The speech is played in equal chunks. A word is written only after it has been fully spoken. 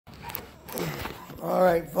All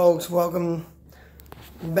right, folks, welcome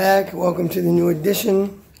back. Welcome to the new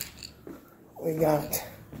edition. We got,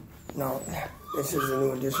 no, this is a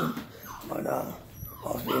new edition, but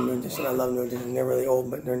also a new edition. I love new editions. They're really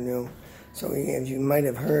old, but they're new. So as you might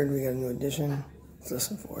have heard, we got a new edition. Let's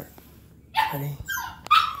listen for it. Ready?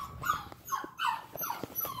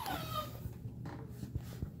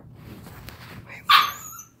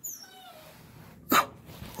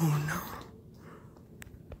 Oh no.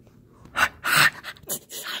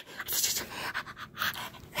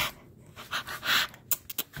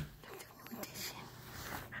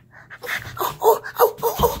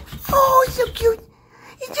 Oh, it's so cute.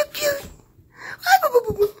 It's so cute.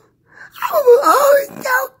 Oh, it's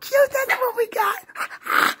so cute. That's what we got.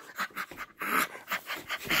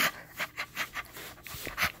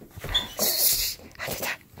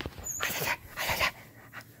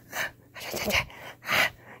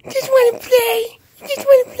 Just want to play. Just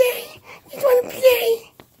want to play. Just want to play.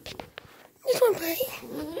 Just want to play.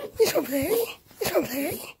 Just want to play. Just want to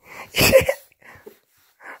play.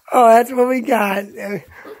 Oh, that's what we got.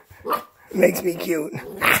 Makes me cute.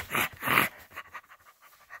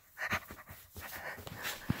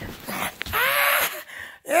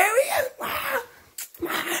 There we go.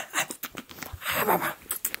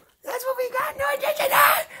 That's what we got. New edition.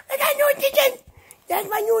 We got new edition. That's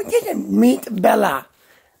my new edition. Meet Bella.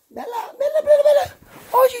 Bella.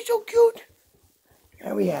 Oh, she's so cute.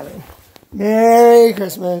 There we have it. Merry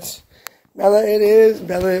Christmas. Bella it is.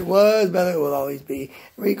 Bella it was. Bella it will always be.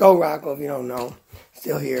 Rico Rocco, if you don't know.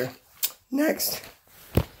 Still here. Next.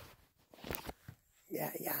 Yeah.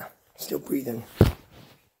 Still breathing.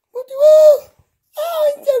 Oh,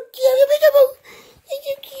 it's so cute.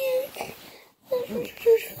 It's so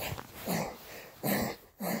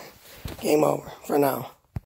cute. Game over for now.